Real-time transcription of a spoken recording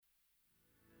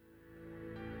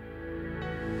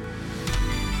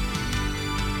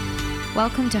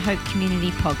Welcome to Hope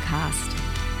Community Podcast.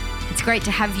 It's great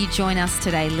to have you join us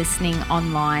today listening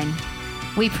online.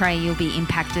 We pray you'll be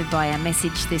impacted by our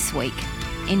message this week.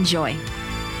 Enjoy.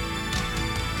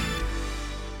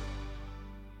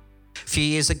 A few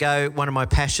years ago, one of my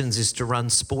passions is to run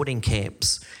sporting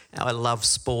camps. I love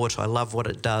sport. I love what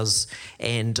it does.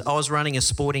 And I was running a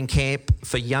sporting camp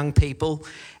for young people.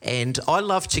 And I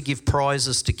love to give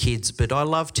prizes to kids, but I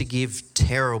love to give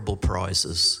terrible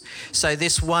prizes. So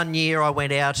this one year I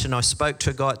went out and I spoke to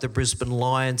a guy at the Brisbane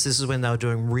Lions. This is when they were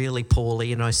doing really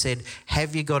poorly. And I said,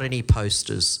 have you got any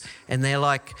posters? And they're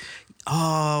like,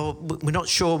 oh, we're not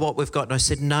sure what we've got. And I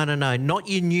said, no, not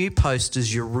your new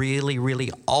posters, your really, really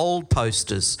old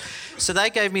posters. So they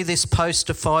gave me this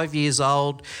poster, 5 years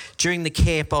old. During the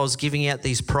camp, I was giving out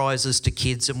these prizes to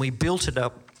kids and we built it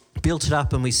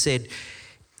up and we said,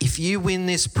 if you win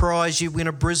this prize, you win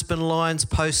a Brisbane Lions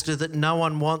poster that no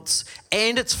one wants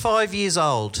and it's 5 years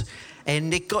old.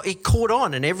 And it caught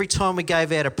on, and every time we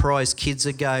gave out a prize, kids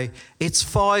would go, it's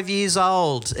 5 years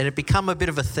old, and it became a bit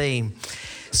of a theme.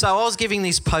 So I was giving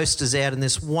these posters out and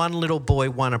this one little boy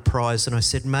won a prize and I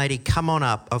said, matey, come on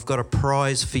up. I've got a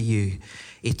prize for you.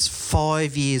 It's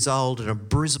 5 years old and a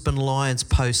Brisbane Lions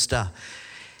poster.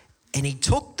 And he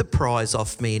took the prize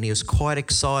off me and he was quite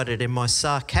excited. And my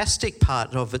sarcastic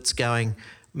part of it's going,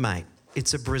 mate,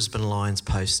 it's a Brisbane Lions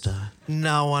poster.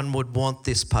 No one would want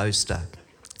this poster.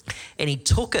 And he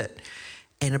took it.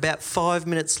 And about 5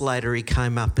 minutes later, he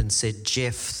came up and said,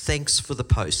 Jeff, thanks for the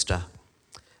poster.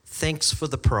 Thanks for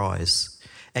the prize.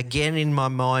 Again, in my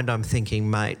mind, I'm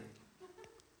thinking, mate,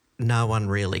 no one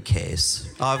really cares.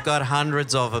 I've got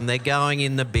hundreds of them. They're going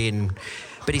in the bin.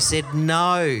 But he said,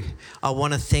 no, I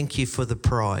want to thank you for the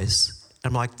prize.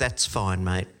 I'm like, that's fine,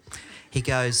 mate. He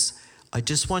goes, I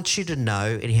just want you to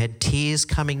know, and he had tears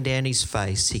coming down his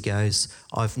face. He goes,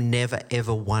 I've never,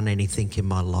 ever won anything in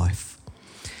my life.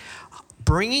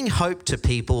 Bringing hope to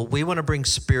people, we want to bring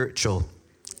spiritual,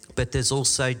 but there's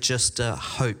also just a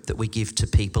hope that we give to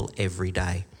people every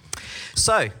day.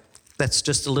 So that's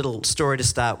just a little story to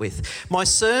start with. My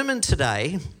sermon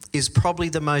today is probably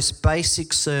the most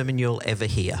basic sermon you'll ever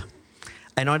hear.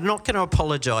 And I'm not going to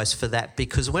apologise for that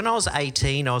because when I was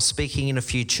 18, I was speaking in a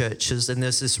few churches and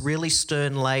there's this really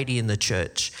stern lady in the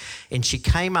church and she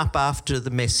came up after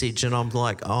the message and I'm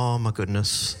like, oh my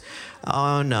goodness,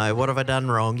 oh no, what have I done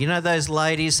wrong? You know those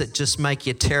ladies that just make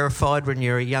you terrified when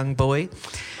you're a young boy?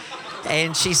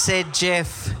 And she said,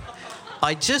 Jeff,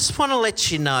 I just want to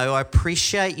let you know I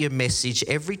appreciate your message.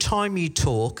 Every time you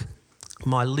talk,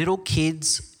 my little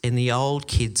kids and the old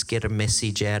kids get a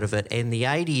message out of it and the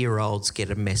 80-year-olds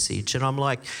get a message. And I'm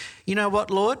like, you know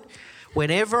what, Lord?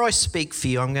 Whenever I speak for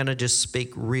you, I'm going to just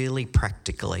speak really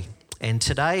practically. And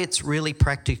today it's really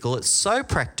practical. It's so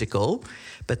practical,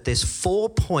 but there's 4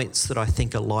 points that I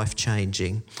think are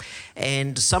life-changing.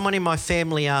 And someone in my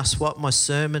family asked what my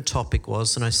sermon topic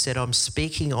was, and I said, I'm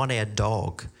speaking on our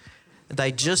dog.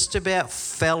 They just about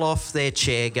fell off their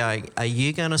chair going, are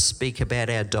you going to speak about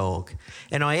our dog?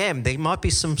 And I am. There might be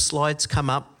some slides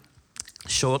come up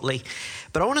shortly.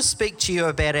 But I want to speak to you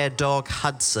about our dog,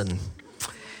 Hudson.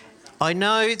 I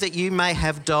know that you may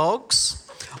have dogs.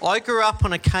 I grew up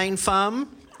on a cane farm.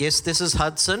 Yes, this is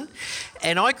Hudson.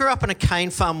 And I grew up on a cane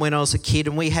farm when I was a kid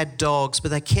and we had dogs,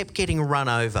 but they kept getting run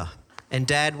over. And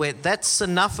Dad went, that's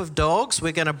enough of dogs.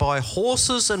 We're going to buy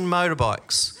horses and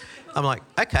motorbikes. I'm like,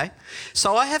 okay.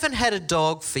 So I haven't had a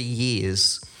dog for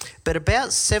years, but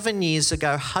about 7 years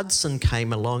ago, Hudson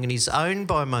came along and he's owned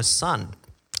by my son.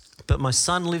 But my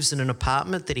son lives in an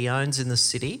apartment that he owns in the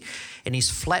city and his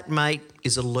flatmate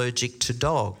is allergic to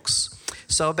dogs.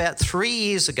 So about 3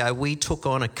 years ago, we took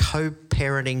on a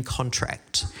co-parenting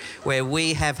contract where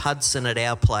we have Hudson at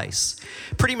our place.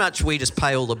 Pretty much we just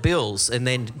pay all the bills and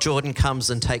then Jordan comes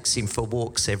and takes him for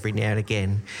walks every now and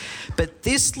again. But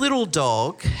this little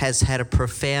dog has had a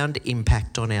profound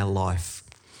impact on our life.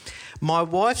 My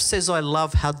wife says I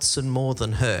love Hudson more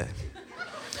than her.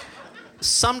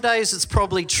 Some days it's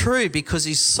probably true because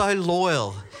he's so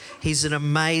loyal. He's an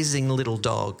amazing little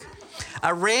dog.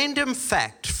 A random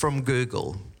fact from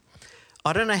Google.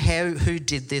 I don't know who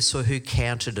did this or who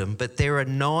counted them, but there are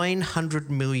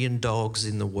 900 million dogs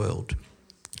in the world. Can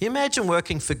you imagine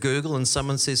working for Google and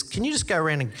someone says, can you just go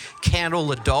around and count all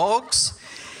the dogs?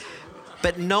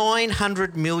 But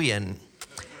 900 million.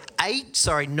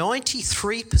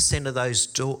 93% of those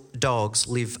dogs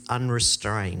live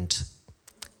unrestrained.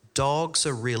 Dogs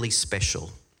are really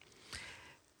special.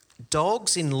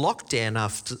 Dogs in lockdown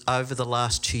over the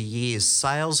last 2 years,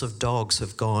 sales of dogs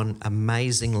have gone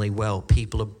amazingly well.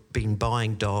 People have been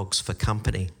buying dogs for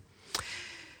company.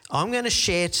 I'm going to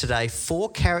share today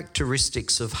 4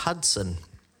 characteristics of Hudson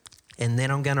and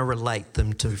then I'm going to relate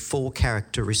them to 4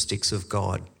 characteristics of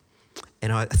God.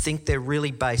 And I think they're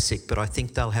really basic, but I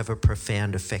think they'll have a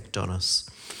profound effect on us.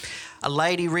 A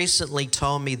lady recently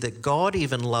told me that God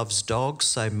even loves dogs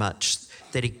so much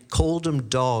that he called him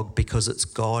dog because it's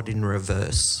God in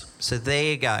reverse. So there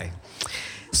you go.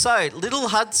 So, little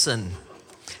Hudson.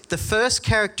 The first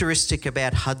characteristic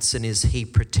about Hudson is he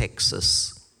protects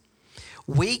us.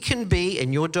 We can be,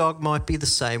 and your dog might be the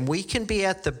same, we can be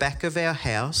at the back of our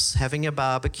house having a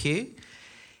barbecue,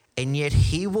 and yet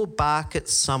he will bark at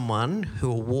someone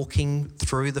who are walking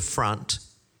through the front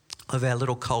of our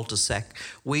little cul-de-sac.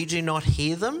 We do not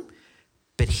hear them,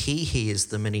 but he hears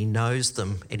them and he knows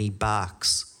them and he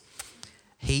barks.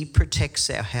 He protects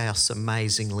our house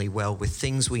amazingly well with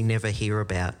things we never hear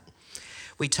about.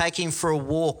 We take him for a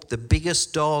walk. The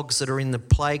biggest dogs that are in the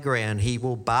playground, he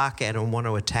will bark at and want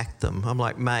to attack them. I'm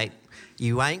like, mate,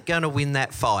 you ain't going to win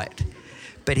that fight.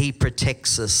 But he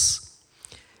protects us.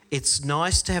 It's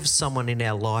nice to have someone in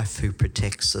our life who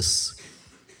protects us.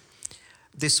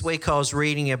 This week I was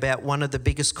reading about one of the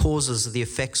biggest causes of the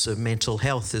effects of mental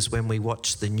health is when we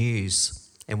watch the news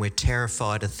and we're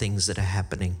terrified of things that are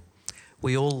happening.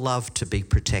 We all love to be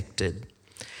protected.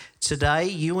 Today,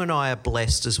 you and I are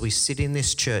blessed as we sit in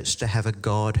this church to have a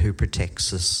God who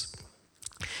protects us.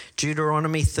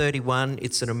 Deuteronomy 31,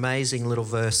 it's an amazing little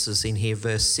verses in here.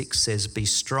 Verse 6 says, "Be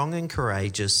strong and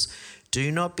courageous.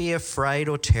 Do not be afraid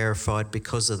or terrified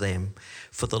because of them.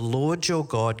 For the Lord your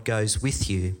God goes with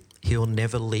you. He'll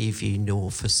never leave you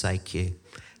nor forsake you."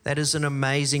 That is an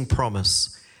amazing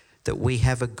promise that we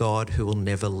have a God who will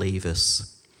never leave us.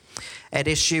 At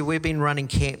SU, we've been running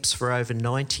camps for over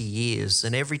 90 years,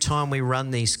 and every time we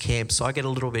run these camps, I get a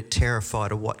little bit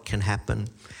terrified of what can happen.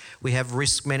 We have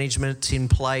risk management in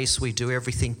place, we do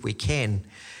everything we can,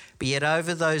 but yet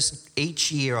over those,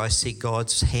 each year I see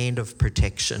God's hand of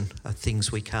protection of things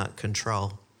we can't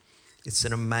control. It's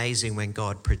an amazing when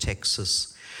God protects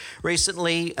us.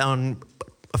 Recently,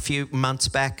 a few months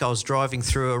back, I was driving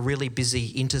through a really busy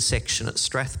intersection at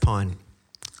Strathpine.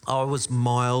 I was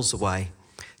miles away,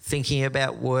 thinking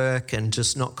about work and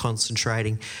just not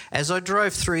concentrating. As I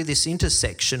drove through this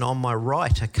intersection, on my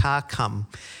right, a car come,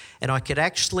 and I could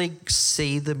actually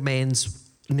see the man's,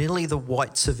 nearly the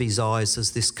whites of his eyes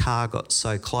as this car got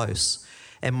so close.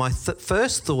 And my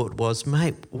first thought was,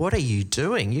 mate, what are you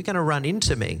doing? You're going to run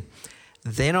into me.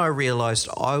 Then I realised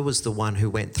I was the one who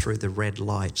went through the red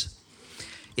light.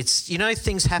 It's,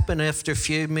 things happen after a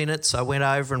few minutes. I went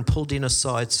over and pulled in a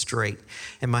side street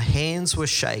and my hands were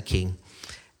shaking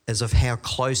as of how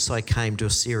close I came to a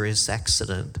serious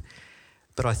accident.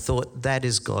 But I thought, that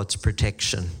is God's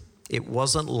protection. It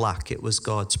wasn't luck, it was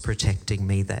God's protecting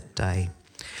me that day.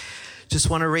 Just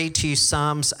want to read to you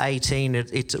Psalms 18.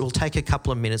 It will take a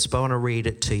couple of minutes, but I want to read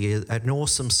it to you. An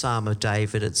awesome psalm of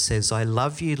David. It says, "I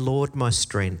love you, Lord, my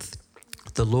strength.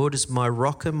 The Lord is my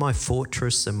rock and my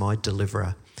fortress and my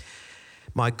deliverer.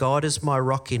 My God is my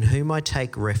rock in whom I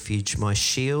take refuge, my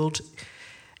shield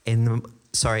and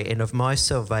of my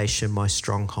salvation, my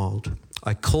stronghold.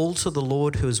 I call to the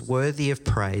Lord who is worthy of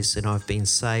praise, and I've been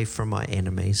saved from my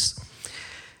enemies."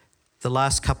 The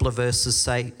last couple of verses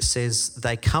says,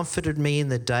 "They comforted me in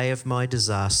the day of my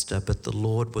disaster, but the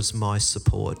Lord was my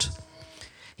support.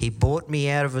 He brought me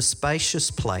out of a spacious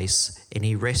place, and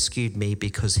he rescued me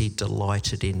because he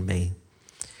delighted in me."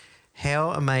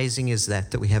 How amazing is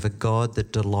that we have a God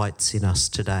that delights in us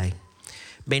today.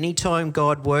 Many times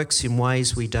God works in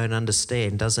ways we don't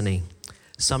understand, doesn't he?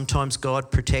 Sometimes God's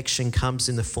protection comes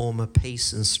in the form of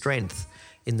peace and strength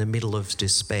in the middle of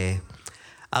despair.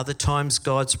 Other times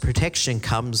God's protection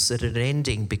comes at an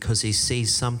ending because he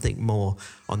sees something more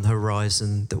on the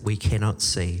horizon that we cannot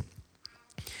see.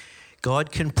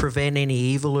 God can prevent any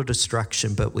evil or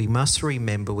destruction, but we must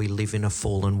remember we live in a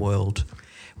fallen world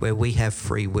where we have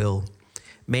free will.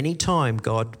 Many times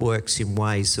God works in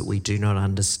ways that we do not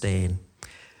understand.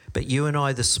 But you and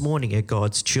I this morning are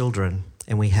God's children,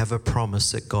 and we have a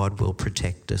promise that God will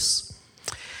protect us.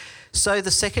 So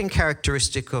the second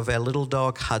characteristic of our little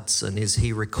dog Hudson is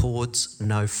he records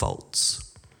no faults.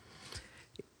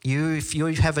 If you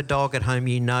have a dog at home,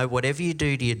 whatever you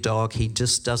do to your dog, he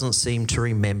just doesn't seem to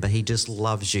remember. He just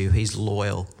loves you. He's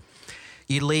loyal.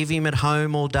 You leave him at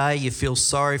home all day, you feel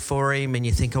sorry for him, and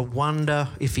you think, I wonder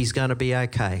if he's going to be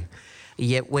okay.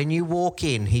 Yet when you walk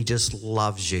in, he just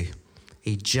loves you.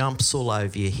 He jumps all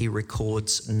over you. He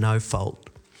records no fault.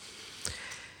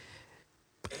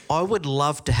 I would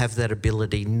love to have that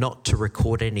ability not to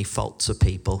record any faults of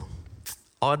people.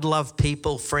 I'd love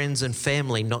people, friends and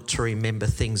family not to remember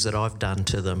things that I've done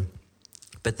to them,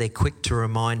 but they're quick to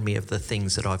remind me of the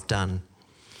things that I've done.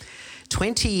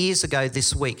 20 years ago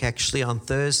this week, actually on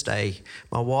Thursday,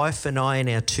 my wife and I and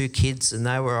our 2 kids, and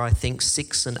they were, I think,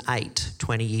 6 and 8,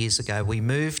 20 years ago, we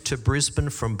moved to Brisbane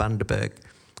from Bundaberg.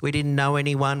 We didn't know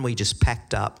anyone, we just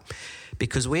packed up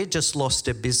because we had just lost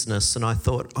our business, and I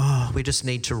thought, we just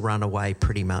need to run away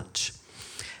pretty much.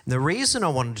 And the reason I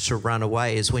wanted to run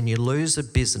away is when you lose a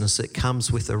business, it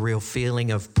comes with a real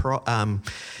feeling of,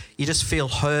 you just feel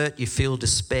hurt, you feel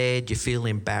despaired, you feel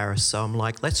embarrassed. So I'm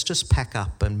like, let's just pack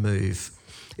up and move.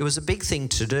 It was a big thing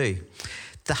to do.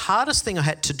 The hardest thing I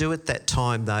had to do at that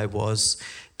time, though, was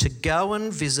to go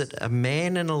and visit a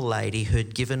man and a lady who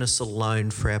had given us a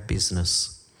loan for our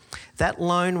business. That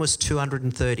loan was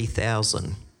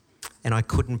 $230,000 and I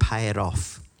couldn't pay it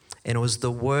off. And it was the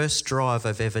worst drive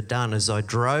I've ever done. As I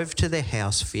drove to their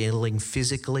house feeling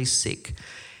physically sick,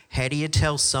 how do you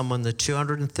tell someone the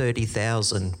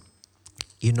 $230,000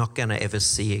 you're not going to ever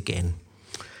see again?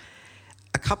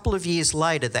 A couple of years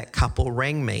later, that couple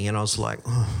rang me and I was like,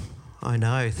 I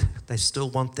know, they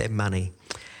still want their money.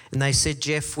 And they said,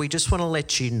 Jeff, we just want to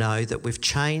let you know that we've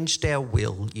changed our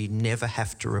will. You never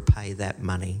have to repay that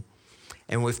money.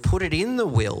 And we've put it in the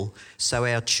will so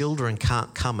our children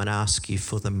can't come and ask you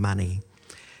for the money.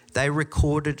 They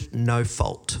recorded no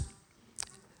fault,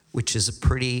 which is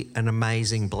an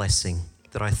amazing blessing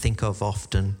that I think of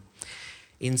often.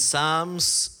 In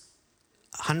Psalms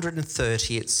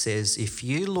 130, it says, if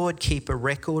you, Lord, keep a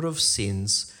record of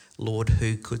sins, Lord,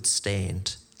 who could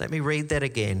stand? Let me read that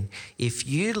again. If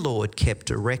you, Lord, kept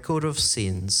a record of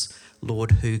sins,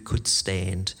 Lord, who could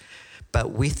stand?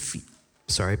 But with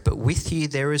you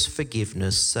there is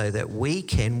forgiveness, so that we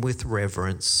can with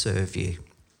reverence serve you.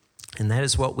 And that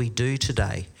is what we do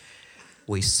today.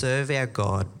 We serve our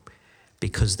God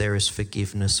because there is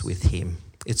forgiveness with him.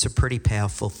 It's a pretty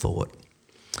powerful thought.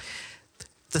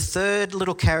 The third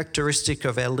little characteristic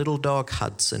of our little dog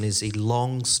Hudson is he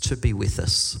longs to be with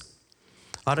us.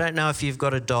 I don't know if you've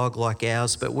got a dog like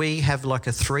ours, but we have like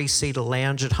a 3-seater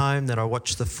lounge at home that I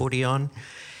watch the footy on.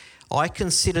 I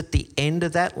can sit at the end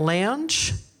of that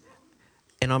lounge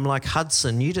and I'm like,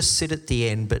 Hudson, you just sit at the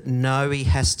end, but no, he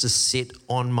has to sit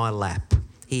on my lap.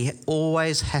 He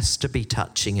always has to be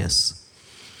touching us.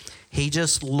 He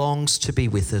just longs to be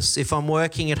with us. If I'm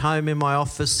working at home in my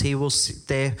office, he will sit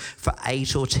there for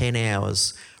 8 or 10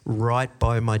 hours right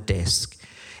by my desk.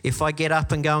 If I get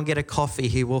up and go and get a coffee,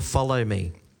 he will follow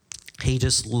me. He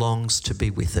just longs to be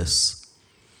with us.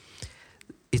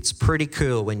 It's pretty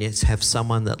cool when you have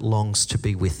someone that longs to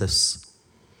be with us.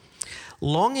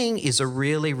 Longing is a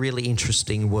really, really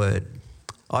interesting word.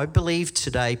 I believe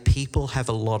today people have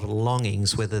a lot of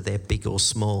longings, whether they're big or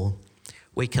small.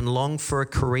 We can long for a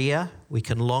career, we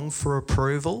can long for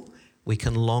approval, we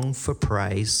can long for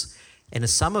praise, and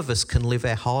some of us can live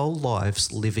our whole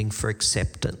lives living for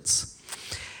acceptance.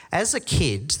 As a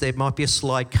kid, there might be a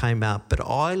slide came up, but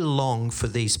I long for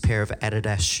these pair of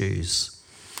Adidas shoes.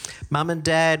 Mum and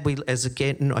Dad, I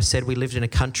said we lived in a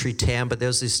country town, but there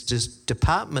was this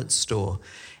department store.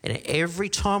 And every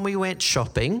time we went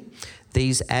shopping,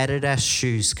 these Adidas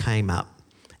shoes came up.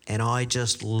 And I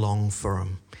just longed for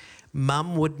them.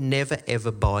 Mum would never,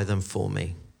 ever buy them for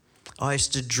me. I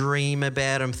used to dream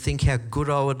about them, think how good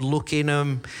I would look in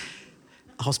them.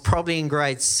 I was probably in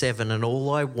grade 7 and all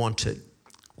I wanted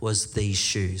was these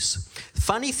shoes.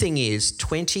 Funny thing is,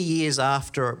 20 years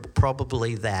after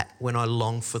probably that, when I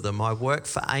longed for them, I worked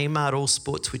for Amart All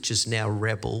Sports, which is now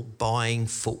Rebel, buying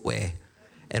footwear.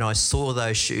 And I saw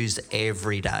those shoes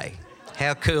every day.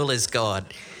 How cool is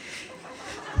God?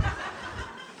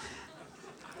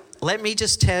 Let me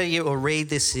just tell you or read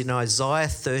this in Isaiah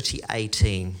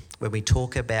 30:18, when we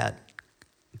talk about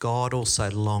God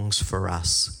also longs for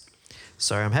us.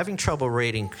 Sorry, I'm having trouble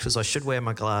reading because I should wear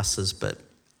my glasses, but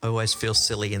I always feel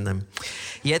silly in them.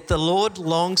 Yet the Lord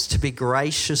longs to be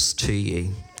gracious to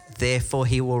you. Therefore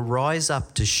he will rise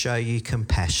up to show you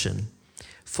compassion.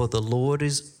 For the Lord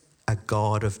is a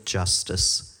God of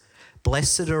justice.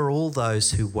 Blessed are all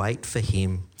those who wait for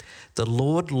him. The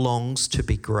Lord longs to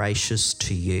be gracious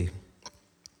to you.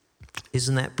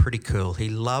 Isn't that pretty cool? He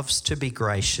loves to be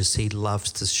gracious. He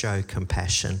loves to show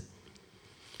compassion.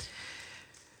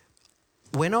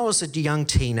 When I was a young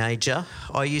teenager,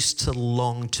 I used to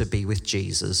long to be with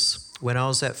Jesus. When I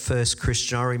was at First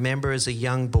Christian, I remember as a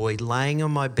young boy laying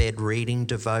on my bed reading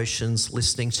devotions,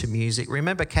 listening to music.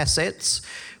 Remember cassettes?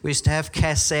 We used to have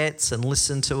cassettes and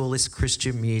listen to all this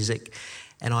Christian music,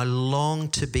 and I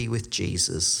longed to be with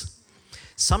Jesus.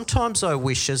 Sometimes I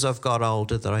wish as I've got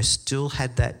older that I still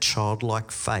had that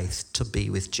childlike faith to be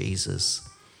with Jesus.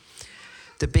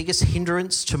 The biggest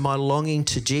hindrance to my longing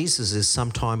to Jesus is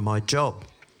sometimes my job.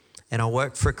 and I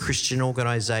work for a Christian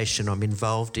organisation. I'm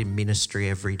involved in ministry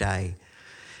every day.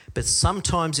 But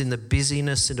sometimes in the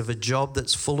busyness of a job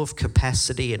that's full of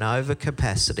capacity and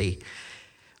overcapacity,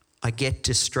 I get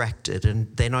distracted,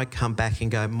 and then I come back and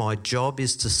go, my job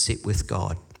is to sit with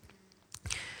God.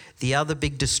 The other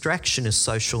big distraction is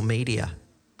social media.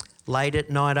 Late at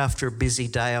night after a busy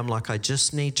day, I'm like, I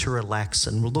just need to relax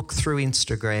and look through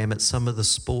Instagram at some of the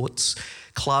sports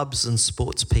clubs and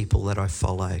sports people that I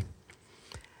follow.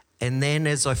 And then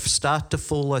as I start to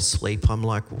fall asleep, I'm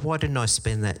like, why didn't I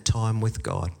spend that time with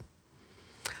God?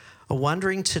 I'm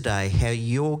wondering today how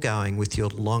you're going with your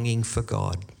longing for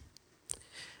God.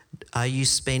 Are you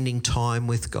spending time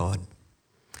with God?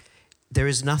 There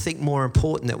is nothing more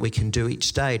important that we can do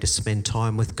each day to spend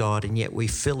time with God, and yet we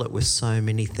fill it with so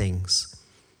many things.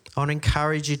 I want to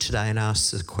encourage you today and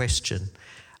ask the question,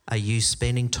 are you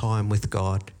spending time with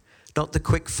God? Not the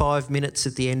quick 5 minutes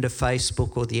at the end of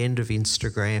Facebook or the end of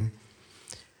Instagram,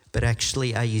 but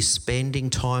actually, are you spending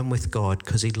time with God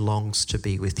because he longs to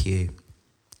be with you?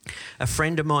 A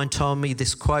friend of mine told me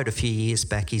this quote a few years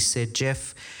back. He said,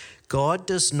 Jeff, God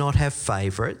does not have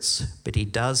favourites, but he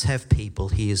does have people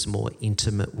he is more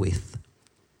intimate with.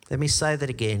 Let me say that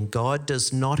again. God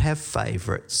does not have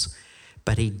favourites,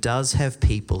 but he does have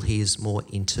people he is more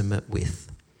intimate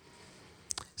with.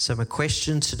 So my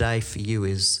question today for you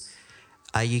is,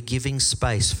 are you giving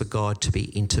space for God to be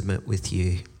intimate with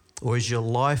you? Or is your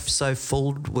life so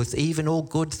full with even all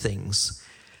good things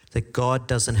that God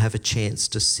doesn't have a chance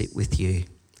to sit with you?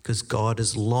 Because God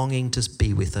is longing to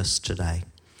be with us today.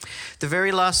 The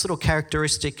very last little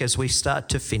characteristic as we start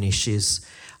to finish is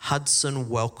Hudson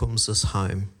welcomes us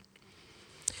home.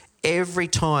 Every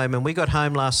time, and we got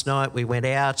home last night, we went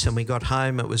out and we got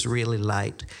home, it was really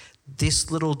late.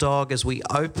 This little dog, as we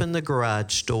open the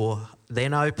garage door,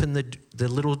 then open the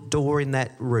little door in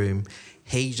that room,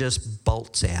 he just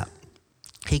bolts out.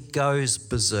 He goes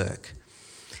berserk.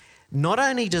 Not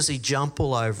only does he jump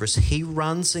all over us, he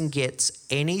runs and gets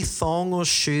any thong or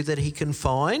shoe that he can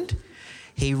find.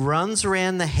 He runs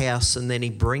around the house and then he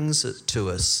brings it to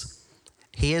us.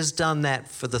 He has done that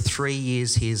for the 3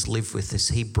 years he has lived with us.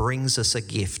 He brings us a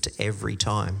gift every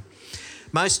time.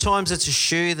 Most times it's a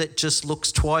shoe that just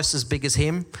looks twice as big as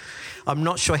him. I'm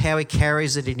not sure how he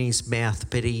carries it in his mouth,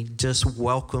 but he just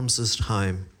welcomes us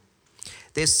home.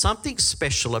 There's something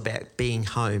special about being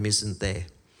home, isn't there?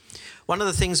 One of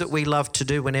the things that we love to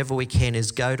do whenever we can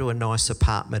is go to a nice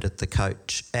apartment at the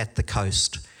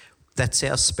coast. That's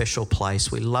our special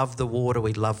place. We love the water,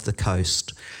 we love the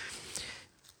coast.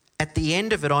 At the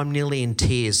end of it, I'm nearly in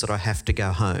tears that I have to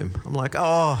go home. I'm like,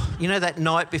 oh, you know that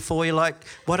night before you're like,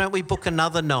 why don't we book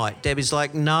another night? Debbie's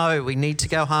like, no, we need to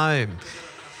go home.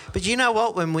 But you know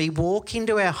what? When we walk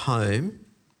into our home,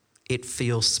 it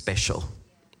feels special.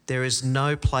 There is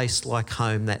no place like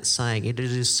home. That's saying it.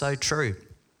 It is so true.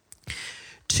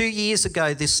 2 years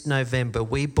ago this November,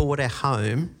 we bought our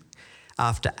home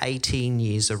after 18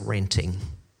 years of renting.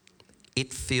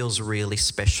 It feels really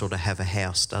special to have a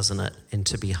house, doesn't it? And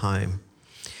to be home.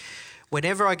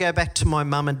 Whenever I go back to my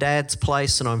mum and dad's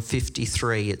place and I'm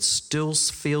 53, it still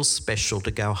feels special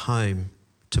to go home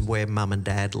to where mum and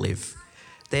dad live.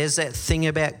 There's that thing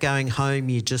about going home,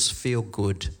 you just feel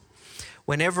good.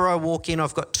 Whenever I walk in,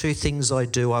 I've got two things I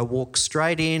do. I walk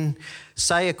straight in,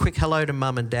 say a quick hello to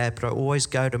mum and dad, but I always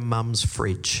go to mum's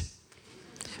fridge.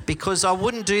 Because I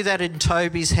wouldn't do that in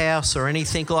Toby's house or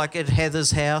anything like at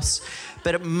Heather's house.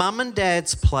 But at mum and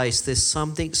dad's place, there's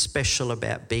something special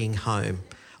about being home.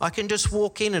 I can just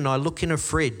walk in and I look in a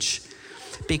fridge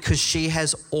because she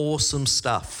has awesome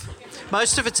stuff.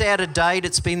 Most of it's out of date.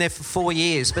 It's been there for 4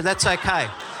 years, but that's okay.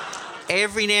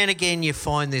 Every now and again you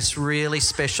find this really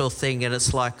special thing and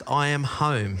it's like, I am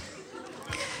home.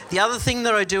 The other thing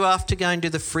that I do after going to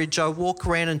the fridge, I walk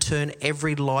around and turn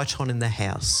every light on in the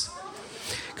house.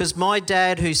 Because my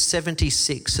dad, who's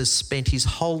 76, has spent his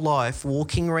whole life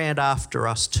walking around after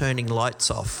us turning lights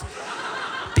off.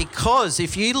 Because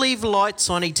if you leave lights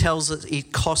on, he tells us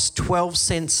it costs 12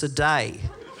 cents a day.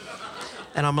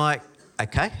 And I'm like,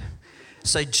 okay.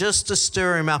 So just to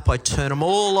stir him up, I turn them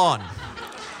all on.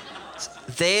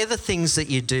 They're the things that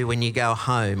you do when you go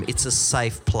home. It's a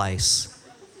safe place.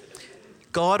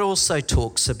 God also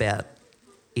talks about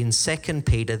in 2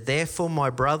 Peter, therefore, my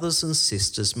brothers and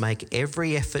sisters, make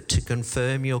every effort to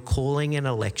confirm your calling and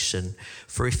election,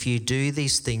 for if you do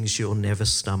these things, you'll never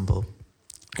stumble,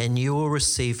 and you will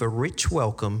receive a rich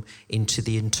welcome into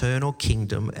the eternal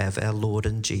kingdom of our Lord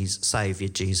and Saviour,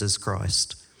 Jesus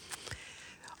Christ.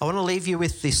 I want to leave you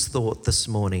with this thought this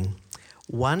morning.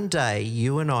 One day,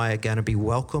 you and I are going to be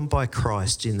welcomed by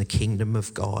Christ in the kingdom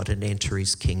of God and enter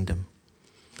his kingdom.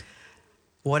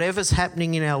 Whatever's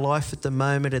happening in our life at the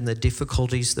moment and the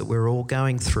difficulties that we're all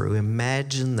going through,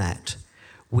 imagine that.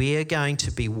 We are going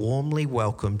to be warmly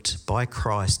welcomed by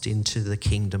Christ into the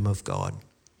kingdom of God.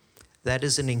 That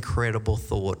is an incredible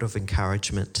thought of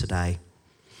encouragement today.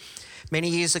 Many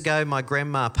years ago, my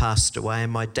grandma passed away,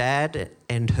 and my dad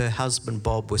and her husband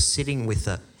Bob were sitting with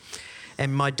her.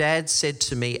 And my dad said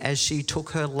to me, as she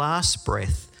took her last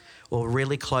breath, or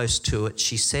really close to it,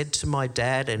 she said to my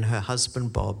dad and her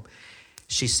husband Bob,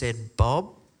 she said,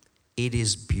 "Bob, it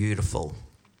is beautiful."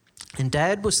 And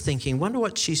Dad was thinking, wonder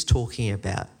what she's talking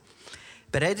about.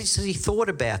 But as he thought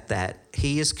about that,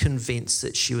 he is convinced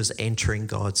that she was entering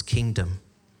God's kingdom,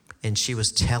 and she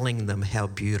was telling them how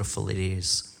beautiful it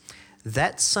is.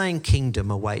 That same kingdom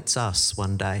awaits us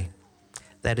one day.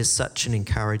 That is such an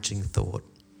encouraging thought.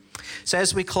 So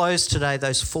as we close today,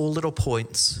 those 4 little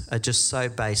points are just so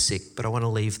basic, but I want to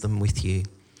leave them with you.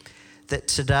 That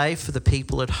today, for the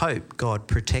people at Hope, God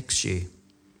protects you.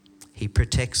 He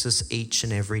protects us each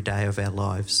and every day of our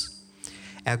lives.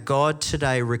 Our God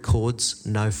today records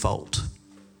no fault.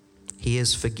 He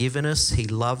has forgiven us, He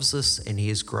loves us, and He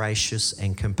is gracious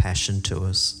and compassionate to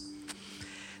us.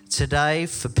 Today,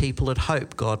 for people at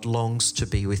Hope, God longs to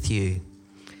be with you.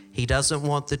 He doesn't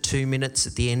want the 2 minutes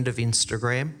at the end of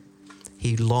Instagram.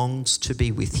 He longs to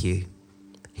be with you.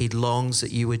 He longs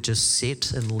that you would just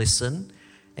sit and listen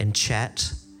and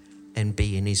chat and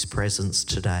be in His presence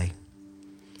today.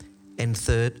 And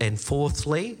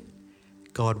fourthly,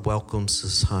 God welcomes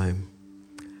us home.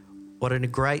 What a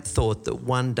great thought that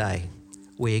one day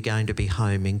we are going to be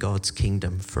home in God's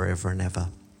kingdom forever and ever.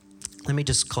 Let me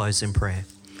just close in prayer.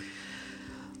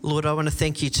 Lord, I want to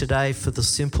thank you today for the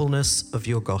simpleness of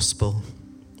your gospel.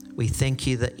 We thank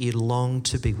you that you long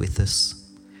to be with us.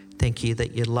 Thank you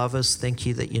that you love us. Thank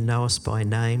you that you know us by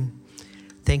name.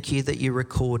 Thank you that you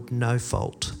record no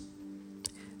fault.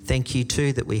 Thank you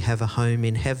too that we have a home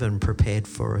in heaven prepared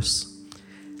for us.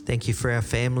 Thank you for our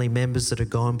family members that have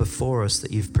gone before us,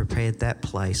 that you've prepared that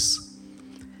place.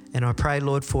 And I pray,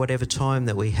 Lord, for whatever time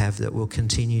that we have, that we'll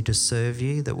continue to serve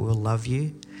you, that we'll love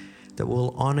you, that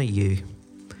we'll honour you,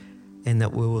 and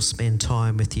that we will spend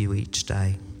time with you each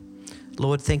day.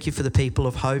 Lord, thank you for the people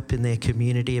of Hope in their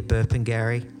community of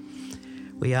Burpengary.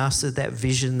 We ask that that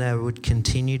vision they would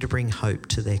continue to bring hope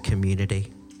to their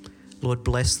community. Lord,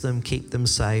 bless them, keep them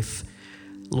safe.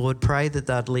 Lord, pray that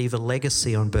they'd leave a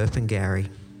legacy on Burpengary,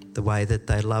 the way that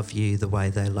they love you, the way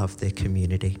they love their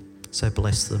community. So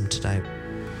bless them today.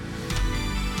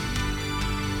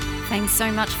 Thanks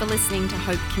so much for listening to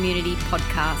Hope Community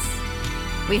Podcasts.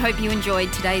 We hope you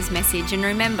enjoyed today's message, and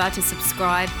remember to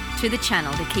subscribe to the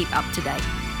channel to keep up to date.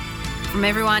 From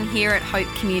everyone here at Hope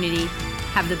Community,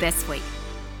 have the best week.